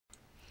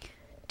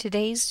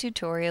Today's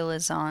tutorial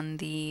is on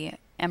the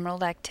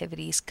Emerald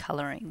Activities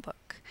coloring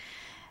book.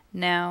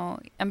 Now,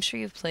 I'm sure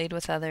you've played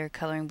with other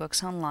coloring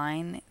books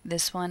online.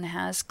 This one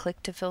has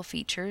click to fill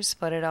features,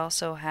 but it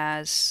also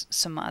has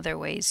some other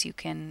ways you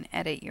can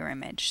edit your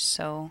image.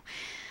 So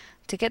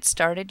to get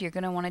started, you're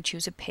going to want to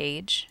choose a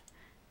page.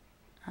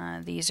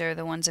 These are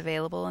the ones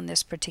available in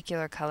this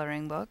particular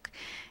coloring book.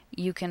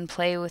 You can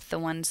play with the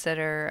ones that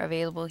are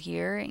available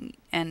here,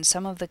 and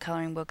some of the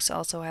coloring books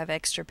also have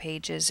extra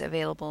pages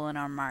available in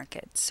our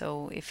market.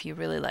 So if you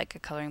really like a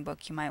coloring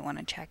book, you might want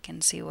to check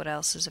and see what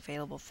else is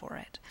available for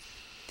it.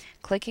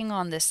 Clicking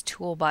on this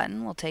tool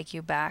button will take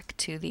you back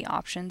to the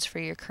options for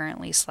your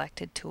currently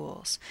selected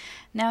tools.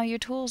 Now your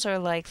tools are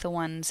like the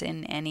ones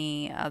in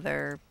any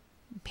other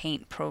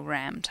paint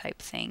program type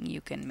thing.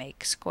 You can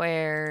make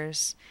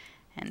squares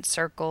and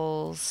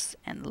circles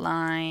and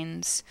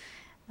lines.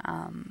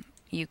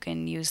 You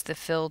can use the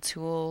fill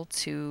tool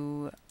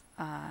to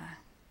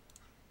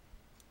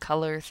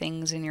color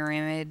things in your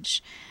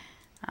image.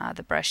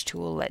 The brush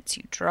tool lets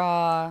you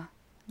draw.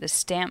 The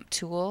stamp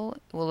tool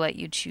will let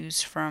you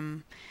choose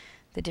from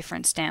the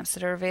different stamps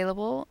that are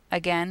available.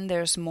 Again,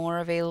 there's more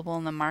available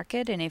in the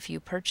market, and if you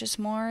purchase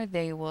more,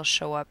 they will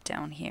show up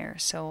down here.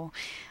 So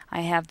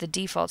I have the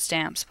default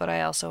stamps, but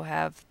I also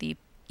have the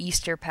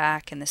Easter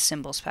pack and the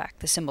symbols pack.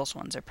 The symbols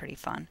ones are pretty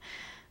fun.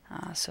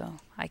 So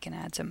I can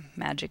add some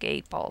magic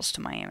 8 balls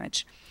to my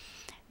image.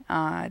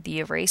 The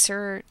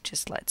eraser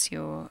just lets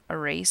you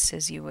erase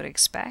as you would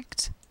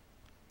expect.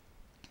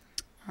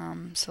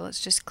 So let's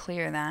just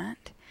clear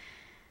that.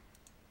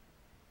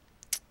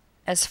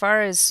 As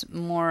far as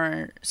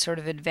more sort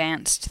of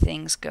advanced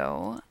things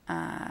go,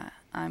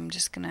 I'm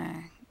just going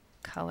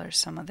to color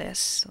some of this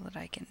so that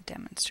I can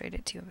demonstrate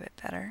it to you a bit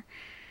better.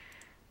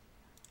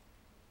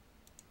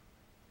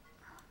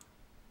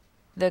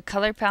 The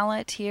color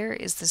palette here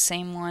is the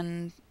same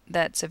one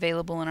that's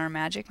available in our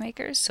Magic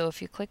Makers. So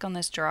if you click on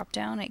this drop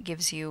down, it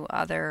gives you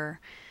other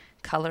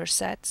color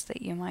sets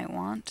that you might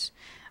want.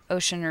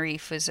 Ocean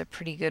Reef is a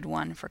pretty good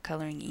one for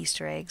coloring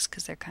Easter eggs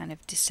because they're kind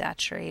of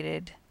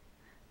desaturated.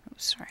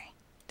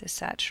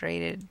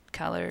 Desaturated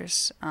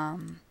colors. I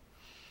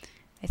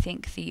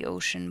think the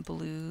ocean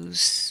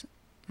blues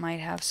might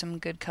have some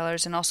good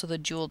colors, and also the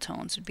jewel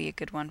tones would be a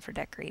good one for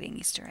decorating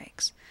Easter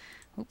eggs.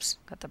 Oops,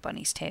 got the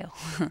bunny's tail.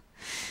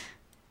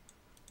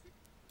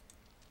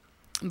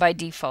 By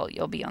default,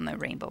 you'll be on the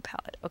rainbow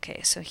palette.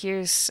 Okay, so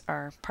here's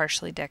our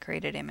partially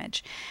decorated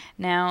image.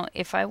 Now,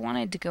 if I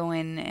wanted to go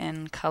in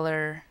and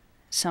color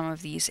some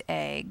of these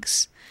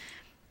eggs,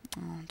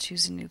 I'll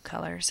choose a new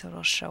color so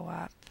it'll show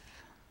up.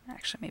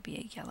 Actually, maybe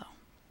a yellow.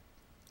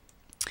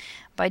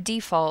 By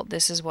default,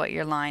 this is what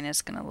your line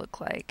is going to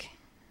look like.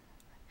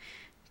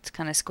 It's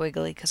kind of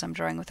squiggly because I'm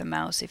drawing with a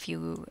mouse. If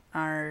you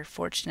are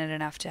fortunate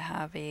enough to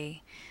have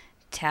a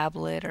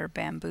tablet or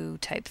bamboo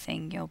type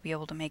thing, you'll be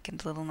able to make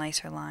a little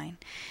nicer line.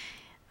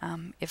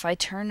 If I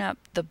turn up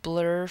the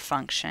blur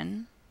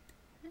function,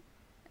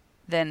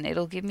 then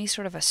it'll give me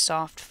sort of a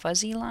soft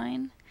fuzzy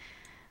line,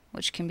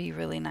 which can be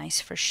really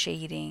nice for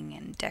shading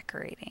and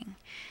decorating.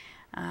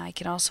 I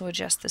can also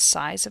adjust the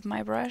size of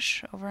my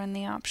brush over in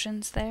the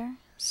options there,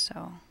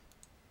 so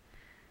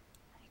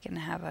I can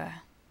have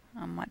a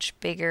much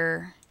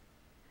bigger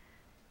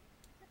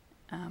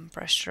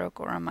brush stroke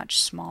or a much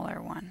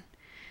smaller one.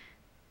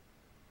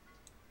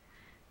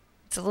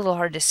 It's a little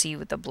hard to see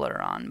with the blur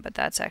on, but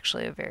that's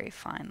actually a very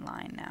fine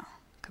line now,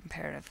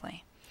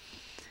 comparatively.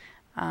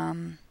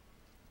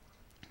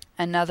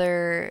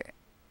 Another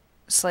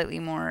slightly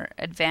more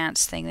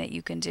advanced thing that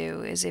you can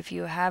do is if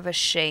you have a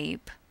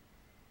shape,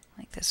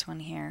 like this one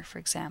here, for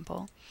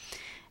example,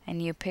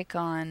 and you pick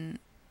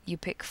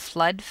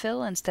flood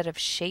fill instead of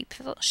shape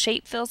fill.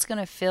 Shape fill is going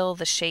to fill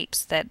the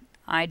shapes that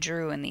I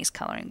drew in these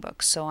coloring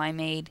books. So I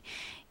made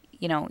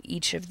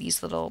each of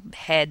these little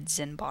heads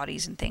and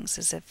bodies and things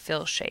as a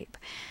fill shape.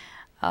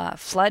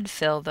 Flood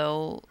fill,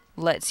 though,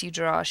 lets you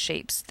draw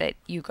shapes that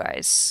you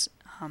guys,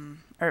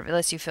 or it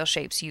lets you fill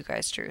shapes you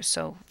guys drew.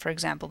 So, for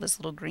example, this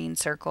little green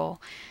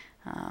circle,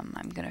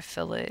 I'm going to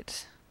fill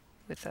it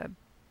with a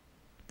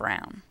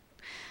brown.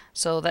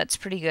 So that's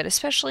pretty good,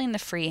 especially in the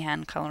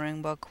freehand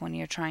coloring book when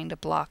you're trying to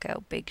block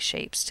out big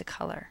shapes to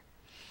color.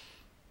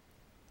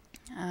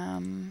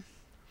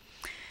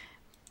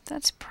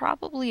 That's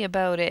probably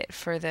about it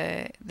for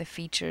the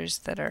features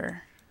that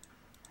are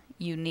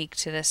unique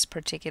to this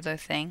particular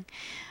thing.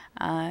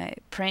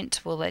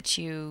 Print will let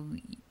you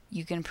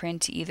can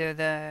print either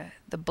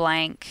the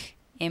blank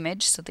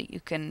image so that you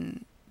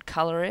can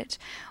color it,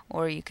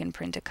 or you can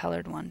print a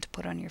colored one to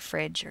put on your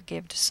fridge or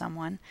give to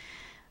someone.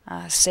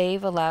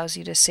 Save allows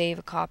you to save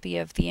a copy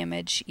of the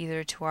image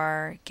either to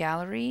our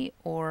gallery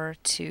or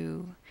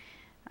to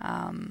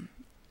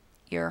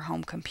your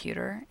home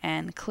computer,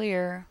 and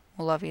clear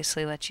will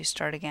obviously let you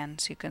start again,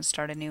 so you can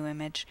start a new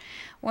image.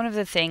 One of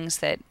the things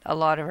that a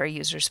lot of our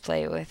users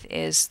play with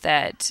is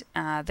that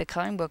the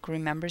coloring book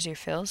remembers your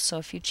fills, so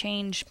if you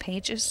change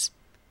pages,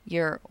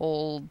 your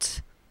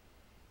old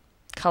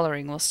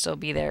coloring will still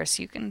be there,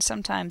 so you can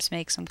sometimes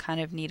make some kind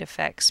of neat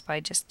effects by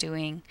just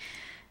doing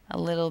a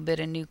little bit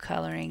of new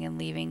coloring and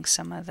leaving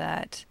some of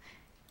that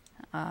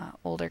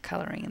older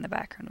coloring in the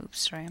background. Oops,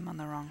 sorry, I'm on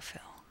the wrong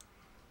fill.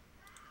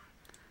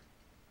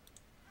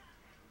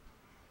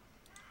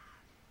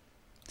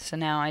 So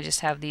now I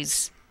just have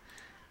these,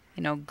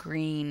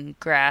 green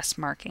grass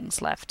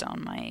markings left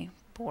on my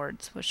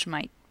boards, which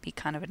might be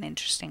kind of an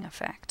interesting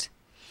effect.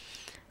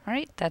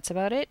 Alright, that's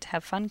about it.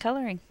 Have fun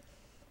coloring.